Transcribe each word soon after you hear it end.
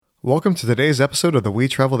Welcome to today's episode of the We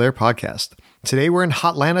Travel There podcast. Today we're in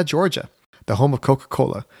Hotlanta, Georgia, the home of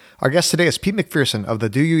Coca-Cola. Our guest today is Pete McPherson of the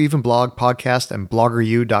Do You Even Blog podcast and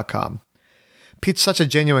bloggeru.com. Pete's such a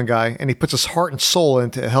genuine guy, and he puts his heart and soul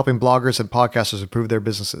into helping bloggers and podcasters improve their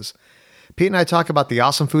businesses. Pete and I talk about the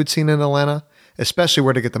awesome food scene in Atlanta, especially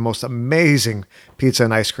where to get the most amazing pizza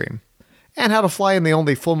and ice cream, and how to fly in the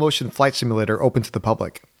only full-motion flight simulator open to the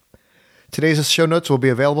public. Today's show notes will be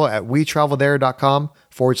available at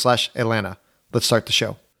wetravelthere.com/Atlanta. Let's start the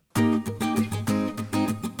show.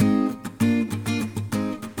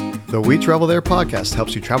 The We Travel There podcast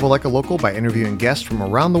helps you travel like a local by interviewing guests from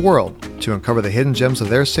around the world to uncover the hidden gems of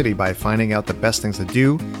their city by finding out the best things to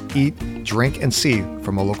do, eat, drink, and see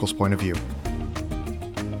from a local's point of view.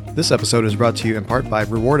 This episode is brought to you in part by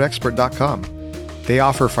RewardExpert.com. They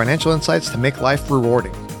offer financial insights to make life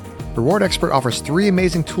rewarding. Reward Expert offers 3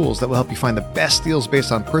 amazing tools that will help you find the best deals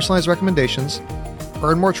based on personalized recommendations,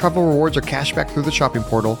 earn more travel rewards or cashback through the shopping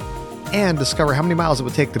portal, and discover how many miles it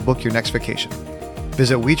would take to book your next vacation.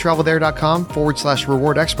 Visit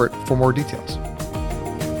wetravelthere.com/reward expert for more details.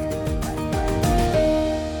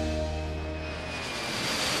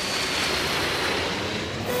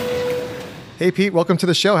 Hey Pete, welcome to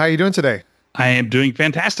the show. How are you doing today? I am doing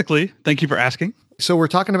fantastically. Thank you for asking. So we're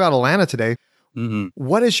talking about Atlanta today. Mm-hmm.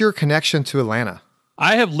 What is your connection to Atlanta?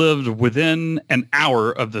 I have lived within an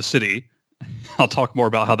hour of the city. I'll talk more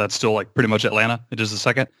about how that's still like pretty much Atlanta in just a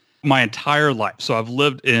second. My entire life. So I've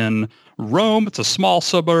lived in Rome. It's a small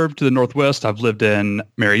suburb to the northwest. I've lived in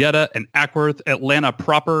Marietta and Ackworth, Atlanta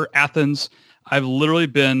proper, Athens. I've literally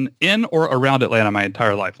been in or around Atlanta my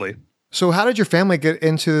entire life, Lee. So how did your family get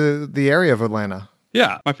into the area of Atlanta?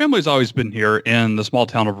 Yeah, my family's always been here in the small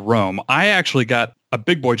town of Rome. I actually got a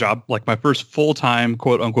big boy job, like my first full-time,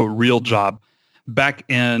 quote unquote, real job back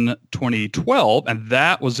in 2012. And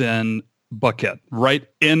that was in Buckhead, right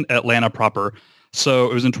in Atlanta proper. So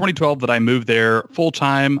it was in 2012 that I moved there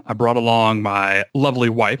full-time. I brought along my lovely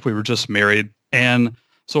wife. We were just married. And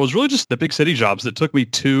so it was really just the big city jobs that took me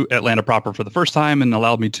to Atlanta proper for the first time and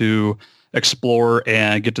allowed me to explore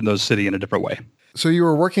and get to know the city in a different way. So you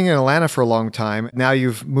were working in Atlanta for a long time. Now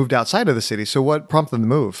you've moved outside of the city. So what prompted the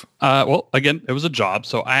move? Well, again, it was a job.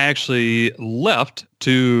 So I actually left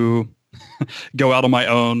to go out on my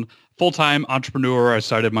own. Full-time entrepreneur. I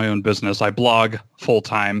started my own business. I blog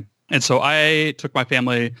full-time. And so I took my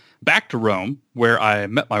family back to Rome, where I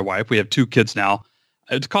met my wife. We have 2 kids now.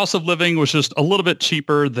 The cost of living was just a little bit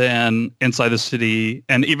cheaper than inside the city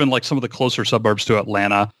and even like some of the closer suburbs to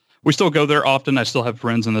Atlanta. We still go there often. I still have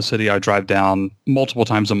friends in the city. I drive down multiple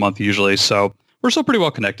times a month usually. So we're still pretty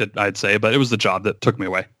well connected, I'd say. But it was the job that took me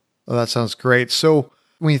away. Oh, that sounds great. So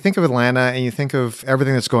when you think of Atlanta and you think of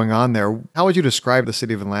everything that's going on there, how would you describe the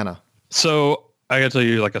city of Atlanta? So I got to tell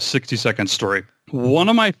you like a 60-second story. One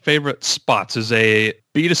of my favorite spots is a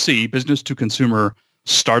B2C, business to consumer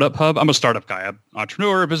startup hub. I'm a startup guy. I'm an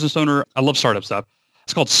entrepreneur, a business owner. I love startup stuff.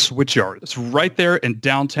 It's called Switchyard. It's right there in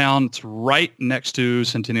downtown. It's right next to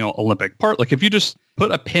Centennial Olympic Park. Like if you just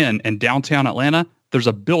put a pin in downtown Atlanta, there's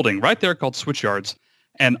a building right there called Switchyards.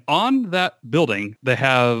 And on that building, they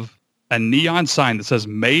have a neon sign that says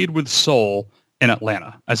Made with Soul in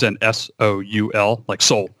Atlanta, as in S-O-U-L, like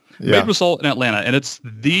soul. Yeah. Made with Soul in Atlanta. And it's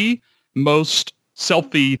the most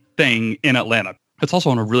selfie thing in Atlanta. It's also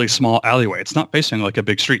on a really small alleyway. It's not facing like a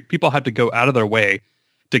big street. People have to go out of their way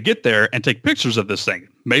to get there and take pictures of this thing,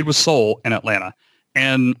 Made with Soul in Atlanta.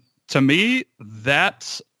 And to me,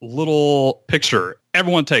 that little picture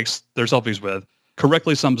everyone takes their selfies with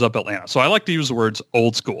correctly sums up Atlanta. So I like to use the words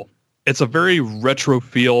old school. It's a very retro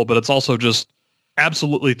feel, but it's also just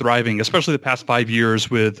absolutely thriving, especially the past 5 years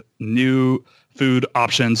with new food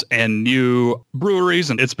options and new breweries.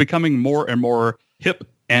 And it's becoming more and more hip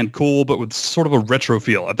and cool, but with sort of a retro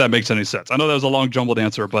feel, if that makes any sense. I know that was a long jumbled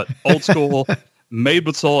answer, but old school, Made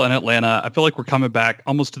with Soul in Atlanta. I feel like we're coming back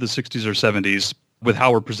almost to the 60s or 70s with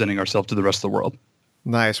how we're presenting ourselves to the rest of the world.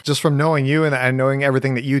 Nice. Just from knowing you and knowing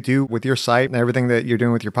everything that you do with your site and everything that you're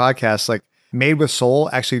doing with your podcast, like Made with Soul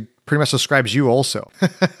actually pretty much describes you also.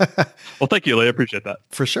 Well, thank you, Lee. I appreciate that.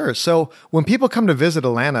 For sure. So when people come to visit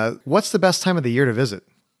Atlanta, what's the best time of the year to visit?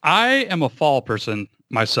 I am a fall person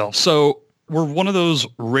myself. So we're one of those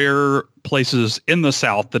rare places in the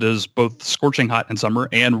South that is both scorching hot in summer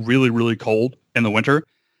and really, really cold in the winter.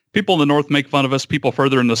 People in the North make fun of us. People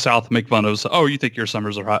further in the South make fun of us. Oh, you think your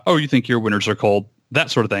summers are hot. Oh, you think your winters are cold.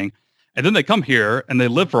 That sort of thing. And then they come here and they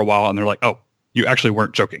live for a while and they're like, oh, you actually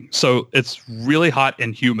weren't joking. So it's really hot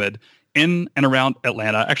and humid in and around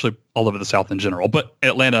Atlanta, actually all over the South in general. But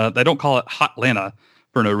Atlanta, they don't call it Hotlanta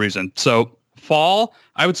for no reason. So fall,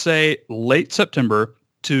 I would say late September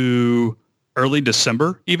to early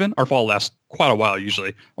December even. Our fall lasts quite a while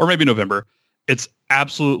usually, or maybe November. It's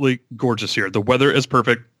absolutely gorgeous here. The weather is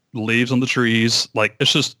perfect. Leaves on the trees. Like,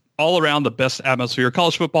 it's just all around the best atmosphere.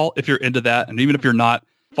 College football, if you're into that, and even if you're not,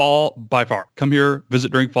 fall by far. Come here,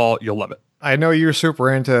 visit during fall. You'll love it. I know you're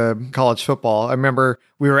super into college football. I remember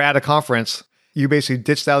we were at a conference. You basically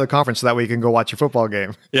ditched out of the conference so that way you can go watch your football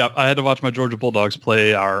game. Yeah, I had to watch my Georgia Bulldogs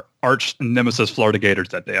play our arch nemesis Florida Gators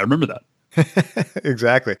that day. I remember that.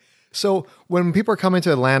 Exactly. So when people are coming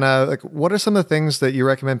to Atlanta, like, what are some of the things that you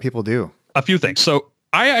recommend people do? A few things. So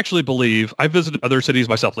I actually believe, I visited other cities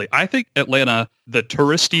myself. I think Atlanta, the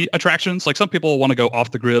touristy attractions, like some people want to go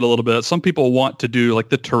off the grid a little bit. Some people want to do like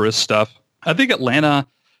the tourist stuff. I think Atlanta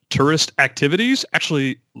tourist activities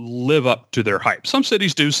actually live up to their hype. Some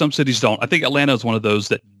cities do, some cities don't. I think Atlanta is one of those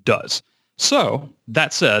that does. So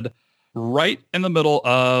that said, right in the middle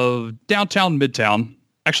of downtown, Midtown,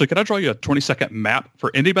 actually, could I draw you a 20-second map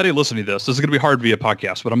for anybody listening to this? This is going to be hard via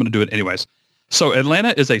podcast, but I'm going to do it anyways. So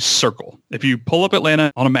Atlanta is a circle. If you pull up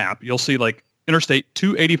Atlanta on a map, you'll see like Interstate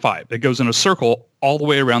 285. It goes in a circle all the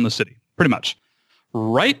way around the city, pretty much.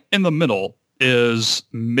 Right in the middle is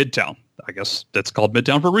Midtown. I guess that's called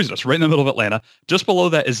Midtown for a reason. It's right in the middle of Atlanta. Just below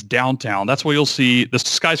that is downtown. That's where you'll see the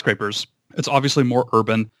skyscrapers. It's obviously more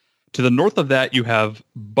urban. To the north of that, you have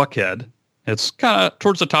Buckhead. It's kind of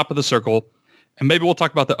towards the top of the circle. And maybe we'll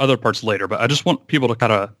talk about the other parts later, but I just want people to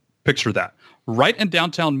kind of picture that. Right in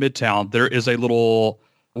downtown Midtown, there is a little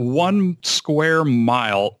 1 square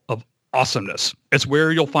mile of awesomeness. It's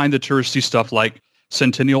where you'll find the touristy stuff like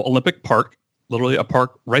Centennial Olympic Park, literally a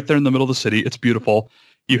park right there in the middle of the city. It's beautiful.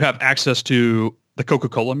 You have access to the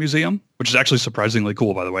Coca-Cola Museum, which is actually surprisingly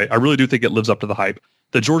cool, by the way. I really do think it lives up to the hype.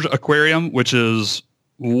 The Georgia Aquarium, which is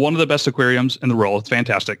one of the best aquariums in the world. It's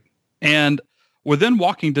fantastic. And within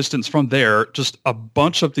walking distance from there, just a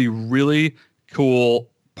bunch of the really cool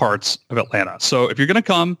parts of Atlanta. So if you're going to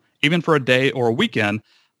come, even for a day or a weekend,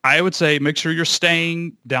 I would say make sure you're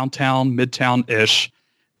staying downtown, Midtown-ish.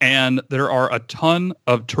 And there are a ton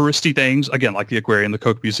of touristy things, again, like the aquarium, the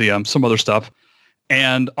Coke Museum, some other stuff.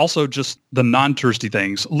 And also just the non-touristy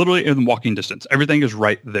things, literally in walking distance. Everything is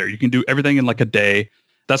right there. You can do everything in like a day.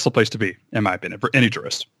 That's the place to be, in my opinion, for any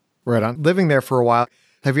tourist. Right on. Living there for a while,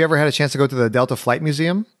 have you ever had a chance to go to the Delta Flight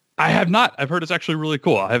Museum? I have not. I've heard it's actually really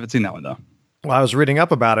cool. I haven't seen that one, though. Well, I was reading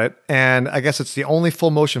up about it, and I guess it's the only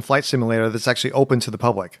full motion flight simulator that's actually open to the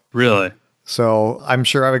public. Really? So I'm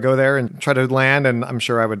sure I would go there and try to land, and I'm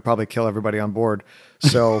sure I would probably kill everybody on board.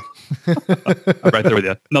 So I'm right there with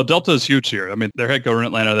you. No, Delta is huge here. I mean, their headquarters in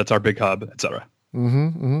Atlanta, that's our big hub, et cetera. Mm-hmm,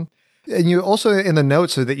 mm-hmm. And you also, in the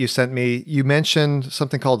notes that you sent me, you mentioned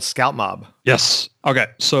something called Scout Mob. Yes. Okay.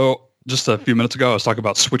 So just a few minutes ago, I was talking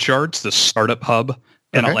about Switchyards, this startup hub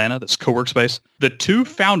in Atlanta, this co-work space. The two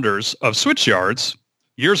founders of Switchyards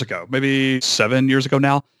years ago, maybe 7 years ago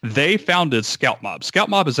now, they founded Scout Mob. Scout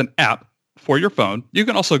Mob is an app for your phone. You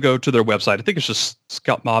can also go to their website. I think it's just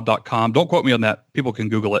scoutmob.com. Don't quote me on that. People can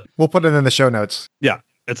Google it. We'll put it in the show notes. Yeah.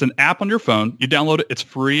 It's an app on your phone. You download it. It's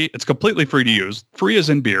free. It's completely free to use. Free as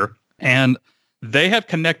in beer. And they have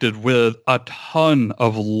connected with a ton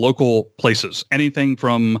of local places. Anything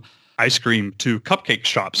from ice cream to cupcake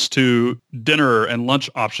shops to dinner and lunch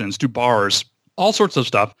options to bars, all sorts of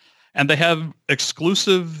stuff. And they have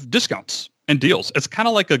exclusive discounts and deals. It's kind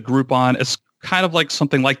of like a Groupon. It's kind of like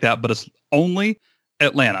something like that, but it's only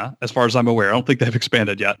Atlanta, as far as I'm aware. I don't think they've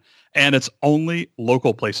expanded yet. And it's only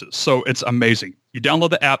local places. So it's amazing. You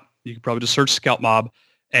download the app. You can probably just search Scout Mob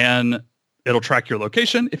and it'll track your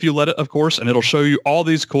location if you let it, of course, and it'll show you all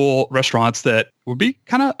these cool restaurants that would be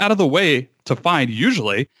kind of out of the way to find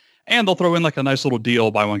usually. And they'll throw in like a nice little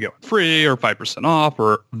deal, buy one, get one free or 5% off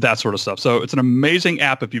or that sort of stuff. So it's an amazing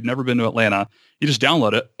app. If you've never been to Atlanta, you just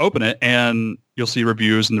download it, open it, and you'll see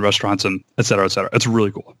reviews in the restaurants and et cetera, et cetera. It's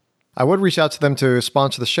really cool. I would reach out to them to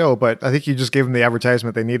sponsor the show, but I think you just gave them the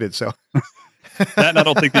advertisement they needed. So that, and I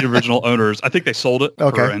don't think the original owners, I think they sold it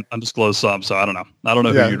for an undisclosed sum. So I don't know. I don't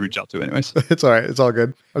know who you'd reach out to anyways. It's all right. It's all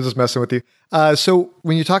good. I was just messing with you. So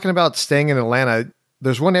when you're talking about staying in Atlanta,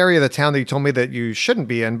 there's one area of the town that you told me that you shouldn't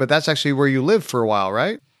be in, but that's actually where you lived for a while,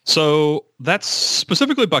 right? So that's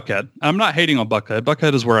specifically Buckhead. I'm not hating on Buckhead.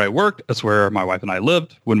 Buckhead is where I worked. That's where my wife and I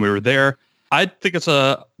lived when we were there. I think it's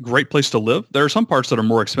a great place to live. There are some parts that are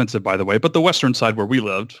more expensive, by the way, but the western side where we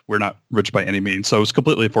lived, we're not rich by any means, so it's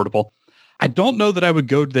completely affordable. I don't know that I would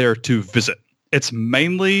go there to visit. It's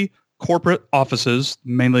mainly corporate offices,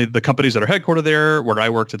 mainly the companies that are headquartered there, where I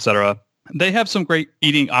worked, et cetera. They have some great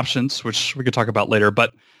eating options, which we could talk about later,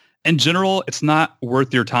 but in general, it's not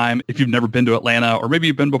worth your time if you've never been to Atlanta, or maybe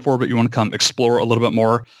you've been before, but you want to come explore a little bit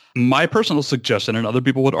more. My personal suggestion, and other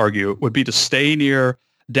people would argue, would be to stay near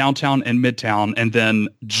downtown and midtown, and then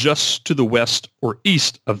just to the west or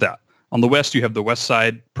east of that. On the west, you have the West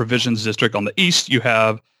Side Provisions District. On the east, you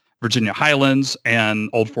have Virginia Highlands and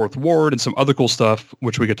Old Fourth Ward and some other cool stuff,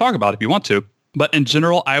 which we could talk about if you want to. But in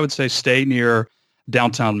general, I would say stay near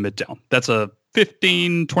downtown, midtown. That's a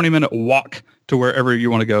 15, 20-minute walk to wherever you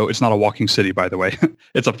want to go. It's not a walking city, by the way.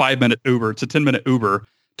 It's a 5-minute Uber. It's a 10-minute Uber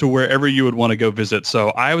to wherever you would want to go visit. So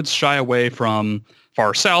I would shy away from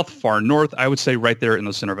far south, far north. I would say right there in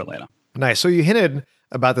the center of Atlanta. Nice. So you hinted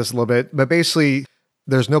about this a little bit, but basically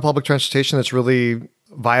there's no public transportation that's really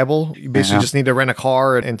viable. You basically just need to rent a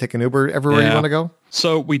car and take an Uber everywhere you want to go.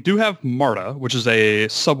 So we do have MARTA, which is a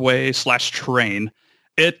subway/train.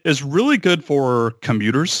 It is really good for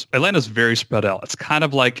commuters. Atlanta's very spread out. It's kind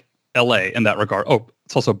of like LA in that regard. Oh,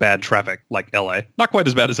 it's also bad traffic like LA. Not quite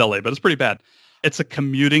as bad as LA, but it's pretty bad. It's a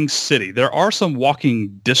commuting city. There are some walking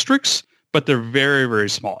districts, but they're very, very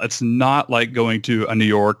small. It's not like going to a New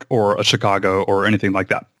York or a Chicago or anything like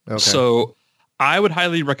that. Okay. So I would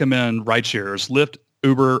highly recommend rideshares. Lyft,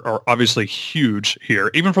 Uber are obviously huge here.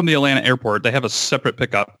 Even from the Atlanta airport, they have a separate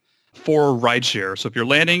pickup for rideshare. So if you're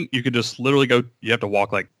landing, you could just literally go, you have to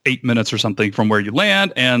walk like 8 minutes or something from where you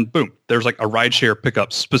land, and boom, there's like a rideshare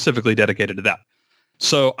pickup specifically dedicated to that.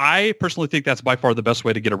 So I personally think that's by far the best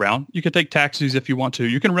way to get around. You can take taxis if you want to.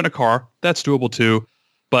 You can rent a car. That's doable too.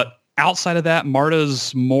 But outside of that,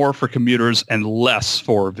 MARTA's more for commuters and less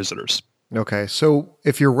for visitors. Okay. So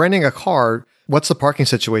if you're renting a car, what's the parking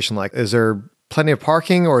situation like? Is there plenty of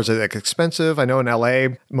parking, or is it like expensive? I know in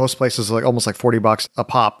LA, most places are like almost like $40 a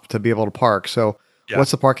pop to be able to park. So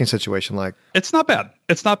what's the parking situation like? It's not bad.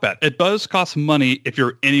 It's not bad. It does cost money if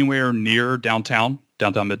you're anywhere near downtown,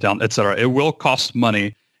 midtown, et cetera. It will cost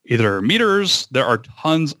money, either meters. There are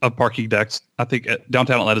tons of parking decks. I think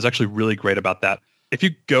downtown Atlanta is actually really great about that. If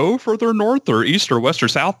you go further north or east or west or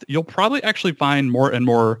south, you'll probably actually find more and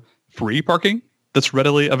more free parking that's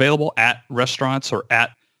readily available at restaurants or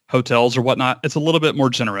at hotels or whatnot. It's a little bit more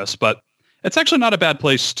generous, but it's actually not a bad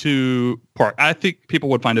place to park. I think people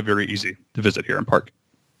would find it very easy to visit here and park.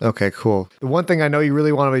 Okay, cool. The one thing I know you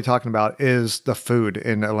really want to be talking about is the food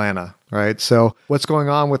in Atlanta, right? So what's going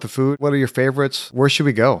on with the food? What are your favorites? Where should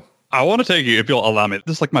we go? I want to take you, if you'll allow me.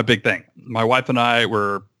 This is like my big thing. My wife and I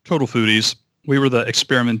were total foodies. We were the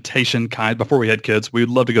experimentation kind. Before we had kids, we'd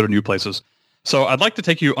love to go to new places. So I'd like to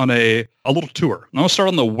take you on a little tour. I'm going to start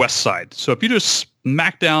on the west side. So if you just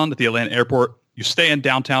smack down at the Atlanta airport, you stay in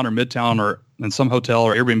downtown or midtown or in some hotel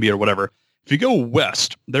or Airbnb or whatever. If you go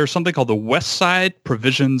west, there's something called the West Side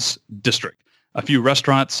Provisions District. A few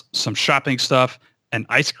restaurants, some shopping stuff, an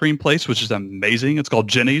ice cream place, which is amazing. It's called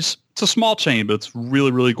Jenny's. It's a small chain, but it's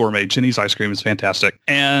really, really gourmet. Jenny's ice cream is fantastic.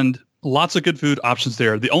 And lots of good food options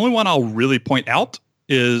there. The only one I'll really point out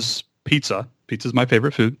is pizza. Pizza is my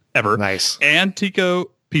favorite food ever. Nice. Antico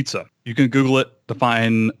Pizza. You can Google it to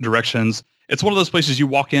find directions. It's one of those places you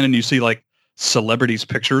walk in and you see like celebrities'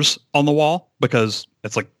 pictures on the wall because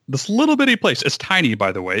it's like this little bitty place. It's tiny,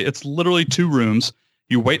 by the way. It's literally 2 rooms.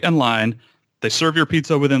 You wait in line. They serve your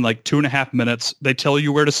pizza within like 2.5 minutes. They tell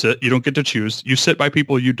you where to sit. You don't get to choose. You sit by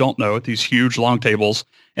people you don't know at these huge long tables.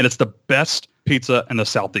 And it's the best pizza in the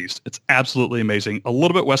Southeast. It's absolutely amazing. A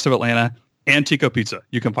little bit west of Atlanta, Antico Pizza.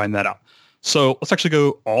 You can find that out. So let's actually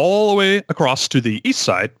go all the way across to the east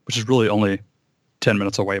side, which is really only 10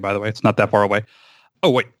 minutes away, by the way. It's not that far away. Oh,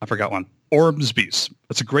 wait, I forgot one. Ormsby's.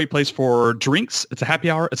 It's a great place for drinks. It's a happy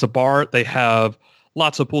hour. It's a bar. They have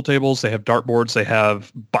lots of pool tables. They have dartboards. They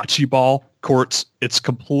have bocce ball courts. It's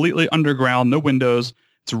completely underground, no windows.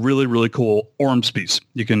 It's really, really cool. Ormsby's.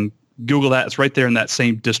 You can Google that. It's right there in that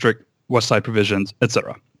same district, West Side Provisions,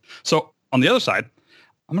 etc. So on the other side,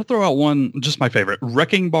 I'm going to throw out one, just my favorite,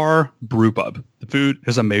 Wrecking Bar Brew Pub. The food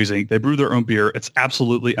is amazing. They brew their own beer. It's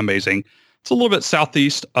absolutely amazing. It's a little bit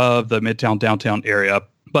southeast of the Midtown downtown area,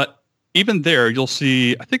 but even there, you'll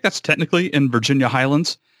see, I think that's technically in Virginia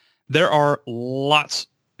Highlands. There are lots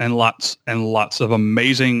and lots and lots of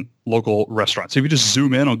amazing local restaurants. If you just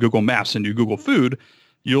zoom in on Google Maps and you Google food,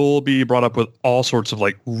 you'll be brought up with all sorts of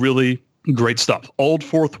like really great stuff. Old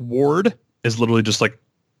Fourth Ward is literally just like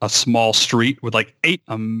a small street with like 8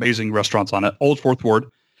 amazing restaurants on it. Old Fourth Ward.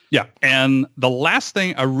 Yeah. And the last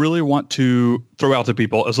thing I really want to throw out to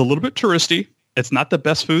people is a little bit touristy. It's not the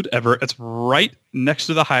best food ever. It's right next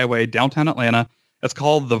to the highway, downtown Atlanta. It's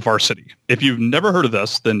called The Varsity. If you've never heard of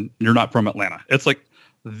this, then you're not from Atlanta. It's like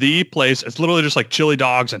the place. It's literally just like chili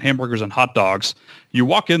dogs and hamburgers and hot dogs. You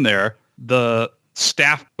walk in there, the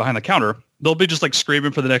staff behind the counter, they'll be just like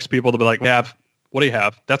screaming for the next people to be like, what do you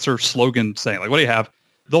have? That's their slogan saying, like, what do you have?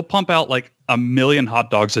 They'll pump out like 1 million hot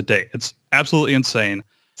dogs a day. It's absolutely insane.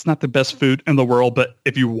 It's not the best food in the world, but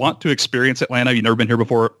if you want to experience Atlanta, you've never been here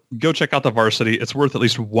before, go check out the Varsity. It's worth at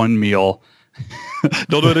least one meal.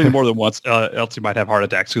 Don't do it any more than once, else you might have heart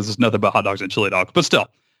attacks because there's nothing but hot dogs and chili dogs. But still,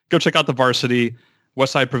 go check out the Varsity,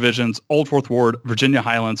 Westside Provisions, Old Fourth Ward, Virginia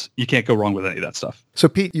Highlands. You can't go wrong with any of that stuff. So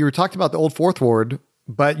Pete, you were talking about the Old Fourth Ward,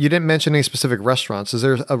 but you didn't mention any specific restaurants. Is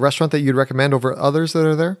there a restaurant that you'd recommend over others that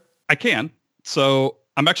are there? I can. So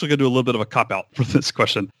I'm actually going to do a little bit of a cop-out for this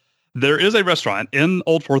question. There is a restaurant in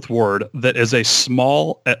Old Fourth Ward that is a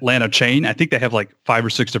small Atlanta chain. I think they have like 5 or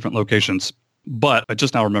 6 different locations, but I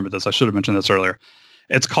just now remember this. I should have mentioned this earlier.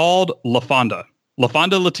 It's called La Fonda. La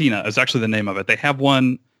Fonda Latina is actually the name of it. They have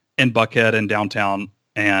one in Buckhead and downtown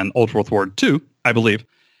and Old Fourth Ward too, I believe.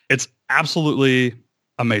 It's absolutely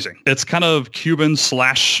amazing. It's kind of Cuban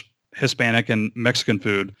 / Hispanic and Mexican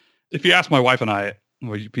food. If you ask my wife and I,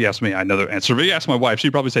 well, if you ask me, I know the answer. But if you ask my wife,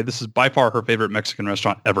 she'd probably say this is by far her favorite Mexican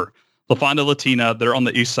restaurant ever. La Fonda Latina, they're on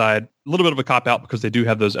the east side. A little bit of a cop-out because they do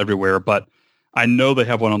have those everywhere, but I know they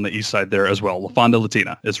have one on the east side there as well. La Fonda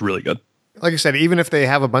Latina is really good. Like I said, even if they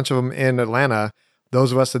have a bunch of them in Atlanta,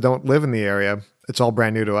 those of us that don't live in the area, it's all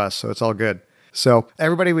brand new to us, so it's all good. So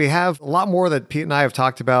everybody, we have a lot more that Pete and I have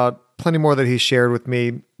talked about, plenty more that he's shared with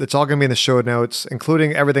me. It's all going to be in the show notes,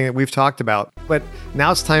 including everything that we've talked about. But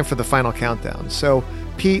now it's time for the final countdown. So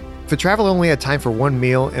Pete, if a traveler only had time for one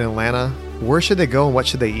meal in Atlanta, where should they go and what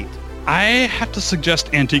should they eat? I have to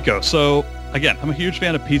suggest Antico. So again, I'm a huge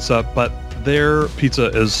fan of pizza, but their pizza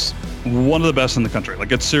is one of the best in the country.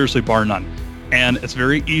 Like it's seriously bar none. And it's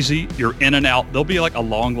very easy. You're in and out. There'll be like a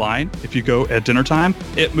long line if you go at dinner time.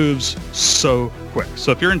 It moves so quick.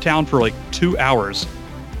 So if you're in town for like 2 hours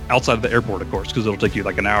outside of the airport, of course, because it'll take you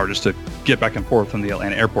like an hour just to get back and forth from the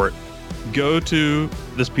Atlanta airport, go to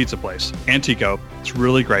this pizza place, Antico. It's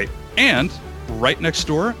really great. And right next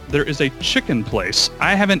door, there is a chicken place.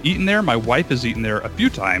 I haven't eaten there. My wife has eaten there a few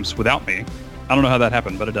times without me. I don't know how that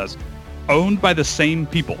happened, but it does. Owned by the same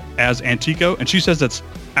people as Antico, and she says it's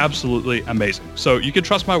absolutely amazing. So you can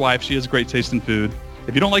trust my wife. She has great taste in food.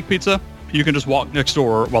 If you don't like pizza, you can just walk next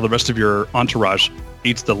door while the rest of your entourage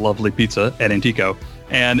eats the lovely pizza at Antico,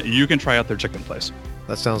 and you can try out their chicken place.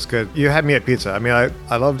 That sounds good. You had me at pizza. I mean,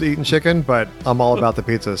 I love eating chicken, but I'm all about the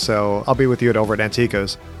pizza, so I'll be with you over at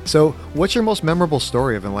Antico's. So what's your most memorable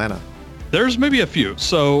story of Atlanta? There's maybe a few.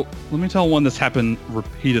 So let me tell one that's happened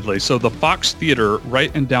repeatedly. So the Fox Theater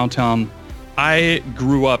right in downtown, I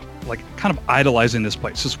grew up like kind of idolizing this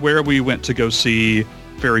place. It's where we went to go see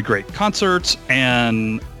very great concerts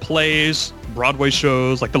and plays, Broadway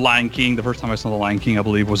shows, like The Lion King. The first time I saw The Lion King, I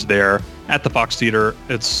believe, was there at the Fox Theater.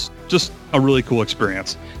 It's just a really cool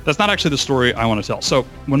experience. That's not actually the story I want to tell. So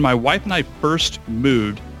when my wife and I first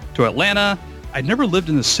moved to Atlanta, I'd never lived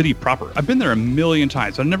in the city proper. I've been there a million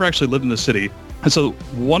times. I've never actually lived in the city. And so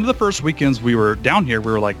one of the first weekends we were down here,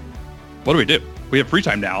 we were like, what do we do? We have free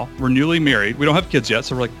time now. We're newly married. We don't have kids yet.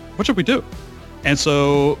 So we're like, what should we do? And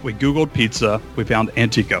so we Googled pizza. We found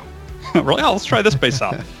Antico. We're like, oh, let's try this place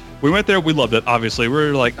out. We went there. We loved it, obviously. We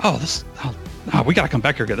were like, we got to come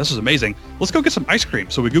back here again. This is amazing. Let's go get some ice cream.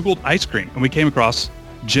 So we Googled ice cream, and we came across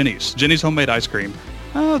Jenny's homemade ice cream.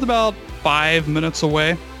 It's about 5 minutes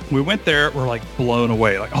away. We went there. We're like blown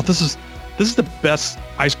away. Like, oh, this is the best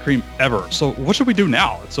ice cream ever. So what should we do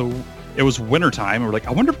now? So it was wintertime. We're like,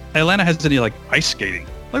 I wonder if Atlanta has any like ice skating.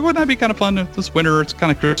 Like, wouldn't that be kind of fun this winter? It's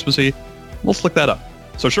kind of Christmassy. Let's look that up.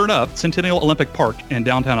 So sure enough, Centennial Olympic Park in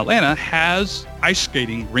downtown Atlanta has ice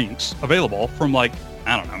skating rinks available from like,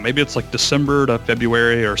 I don't know, maybe it's like December to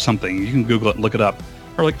February or something. You can Google it and look it up.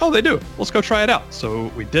 We're like, oh, they do. Let's go try it out. So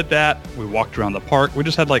we did that. We walked around the park. We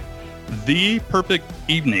just had like the perfect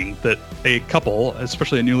evening that a couple,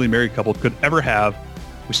 especially a newly married couple, could ever have.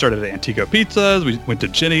 We started at Antico Pizzas. We went to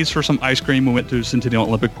Jenny's for some ice cream. We went to Centennial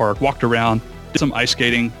Olympic Park, walked around, did some ice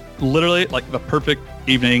skating. Literally like the perfect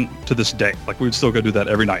evening to this day. Like we would still go do that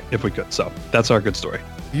every night if we could. So that's our good story.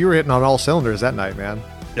 You were hitting on all cylinders that night, man.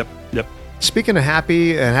 Yep. Speaking of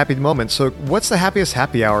happy moments, so what's the happiest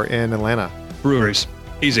happy hour in Atlanta? Breweries.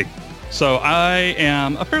 Easy. So I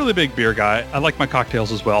am a fairly big beer guy. I like my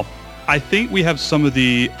cocktails as well. I think we have some of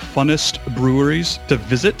the funnest breweries to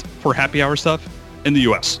visit for happy hour stuff in the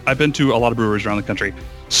U.S. I've been to a lot of breweries around the country.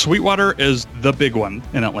 Sweetwater is the big one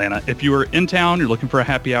in Atlanta. If you are in town, you're looking for a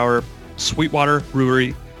happy hour, Sweetwater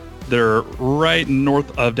Brewery. They're right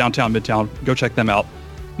north of downtown Midtown. Go check them out.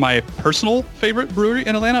 My personal favorite brewery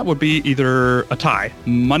in Atlanta would be either a tie.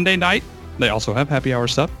 Monday Night, they also have happy hour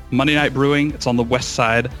stuff. Monday Night Brewing, it's on the west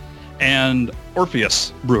side. And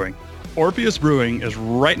Orpheus Brewing. Orpheus Brewing is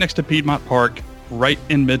right next to Piedmont Park, right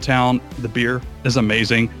in Midtown. The beer is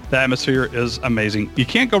amazing. The atmosphere is amazing. You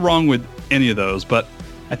can't go wrong with any of those, but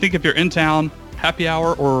I think if you're in town, happy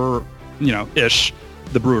hour or, ish,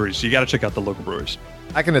 the breweries. You got to check out the local breweries.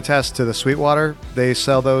 I can attest to the Sweetwater. They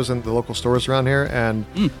sell those in the local stores around here, and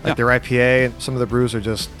their IPA and some of the brews are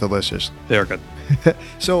just delicious. They are good.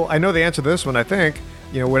 So I know the answer to this one, I think.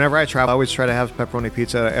 Whenever I travel, I always try to have pepperoni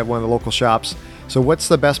pizza at one of the local shops. So what's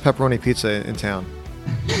the best pepperoni pizza in town?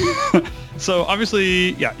 So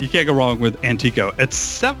obviously, you can't go wrong with Antico,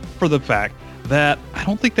 except for the fact that I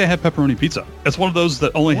don't think they have pepperoni pizza. It's one of those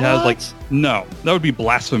that only has no, that would be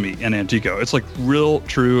blasphemy in Antico. It's like real,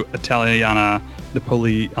 true Italiana,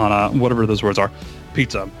 Napoleana, whatever those words are,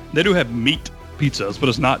 pizza. They do have meat pizzas, but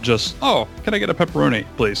it's not just, can I get a pepperoni,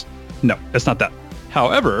 please? No, it's not that.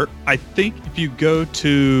 However, I think if you go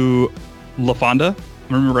to La Fonda,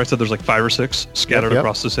 remember I said there's like 5 or 6 scattered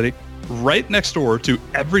across the city? Right next door to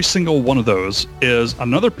every single one of those is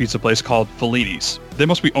another pizza place called Fellini's. They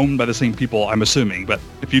must be owned by the same people, I'm assuming. But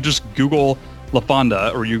if you just Google La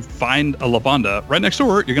Fonda or you find a La Fonda, right next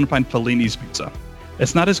door, you're going to find Fellini's Pizza.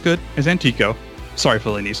 It's not as good as Antico. Sorry,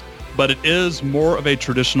 Fellini's. But it is more of a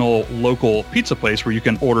traditional local pizza place where you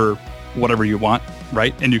can order whatever you want,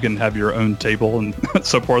 right? And you can have your own table and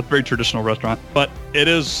so forth. Very traditional restaurant. But it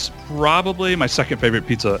is probably my second favorite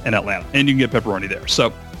pizza in Atlanta. And you can get pepperoni there.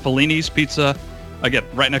 So Fellini's Pizza, again,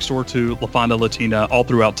 right next door to La Fonda Latina, all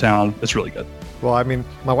throughout town. It's really good. Well, I mean,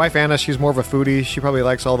 my wife Anna, she's more of a foodie. She probably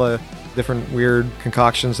likes all the different weird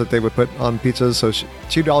concoctions that they would put on pizzas. So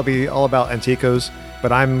she'd all be all about Anticos,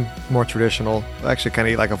 but I'm more traditional. I actually kind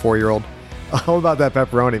of eat like a 4-year-old. All about that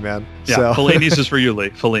pepperoni, man. Yeah, so. Fellini's is for you, Lee.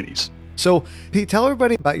 Fellini's. So, Pete, tell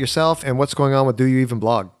everybody about yourself and what's going on with Do You Even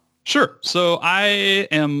Blog? Sure. So I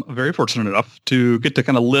am very fortunate enough to get to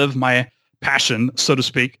kind of live my passion, so to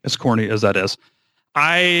speak, as corny as that is.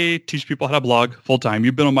 I teach people how to blog full time.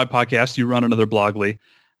 You've been on my podcast. You run another blog, Lee.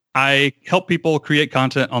 I help people create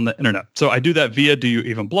content on the internet. So I do that via Do You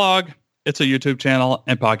Even Blog. It's a YouTube channel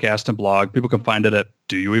and podcast and blog. People can find it at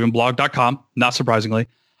doyouevenblog.com, not surprisingly.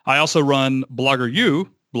 I also run Blogger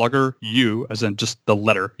U, as in just the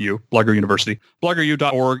letter U, Blogger University.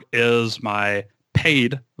 BloggerU.org is my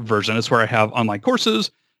paid version. It's where I have online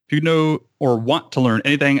courses. If you know or want to learn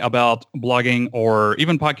anything about blogging or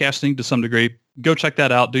even podcasting to some degree, go check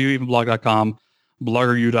that out. doyouevenblog.com,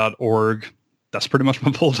 bloggeru.org. That's pretty much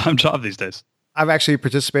my full-time job these days. I've actually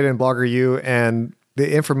participated in Blogger U, and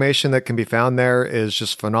the information that can be found there is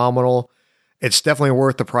just phenomenal. It's definitely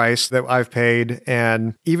worth the price that I've paid.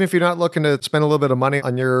 And even if you're not looking to spend a little bit of money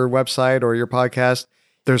on your website or your podcast,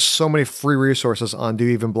 there's so many free resources on Do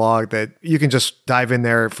You Even Blog that you can just dive in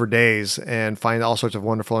there for days and find all sorts of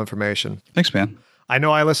wonderful information. Thanks, man. I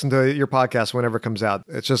know I listen to your podcast whenever it comes out.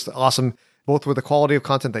 It's just awesome, both with the quality of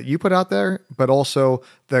content that you put out there, but also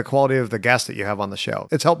the quality of the guests that you have on the show.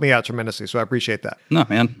 It's helped me out tremendously, so I appreciate that. No,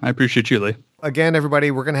 man. I appreciate you, Lee. Again,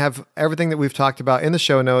 everybody, we're going to have everything that we've talked about in the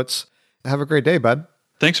show notes. Have a great day, bud.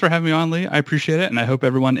 Thanks for having me on, Lee. I appreciate it, and I hope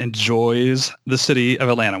everyone enjoys the city of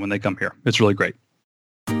Atlanta when they come here. It's really great.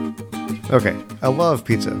 Okay, I love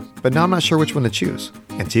pizza, but now I'm not sure which one to choose,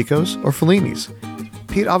 Antico's or Fellini's.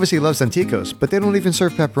 Pete obviously loves Antico's, but they don't even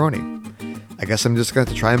serve pepperoni. I guess I'm just going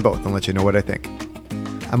to try them both and let you know what I think.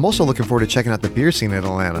 I'm also looking forward to checking out the beer scene in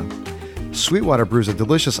Atlanta. Sweetwater brews a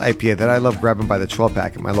delicious IPA that I love grabbing by the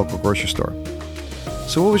 12-pack at my local grocery store.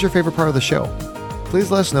 So what was your favorite part of the show? Please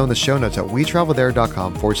let us know in the show notes at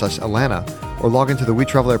wetravelthere.com/Atlanta or log into the We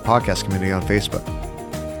Travel There podcast community on Facebook.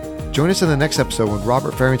 Join us in the next episode when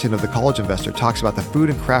Robert Farrington of The College Investor talks about the food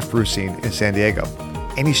and craft brew scene in San Diego,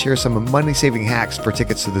 and he shares some money-saving hacks for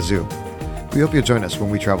tickets to the zoo. We hope you'll join us when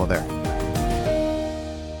we travel there.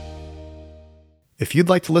 If you'd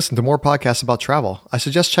like to listen to more podcasts about travel, I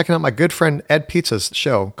suggest checking out my good friend Ed Pizza's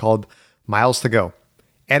show called Miles to Go.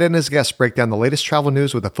 Ed and his guests break down the latest travel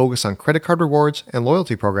news with a focus on credit card rewards and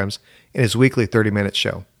loyalty programs in his weekly 30-minute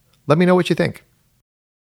show. Let me know what you think.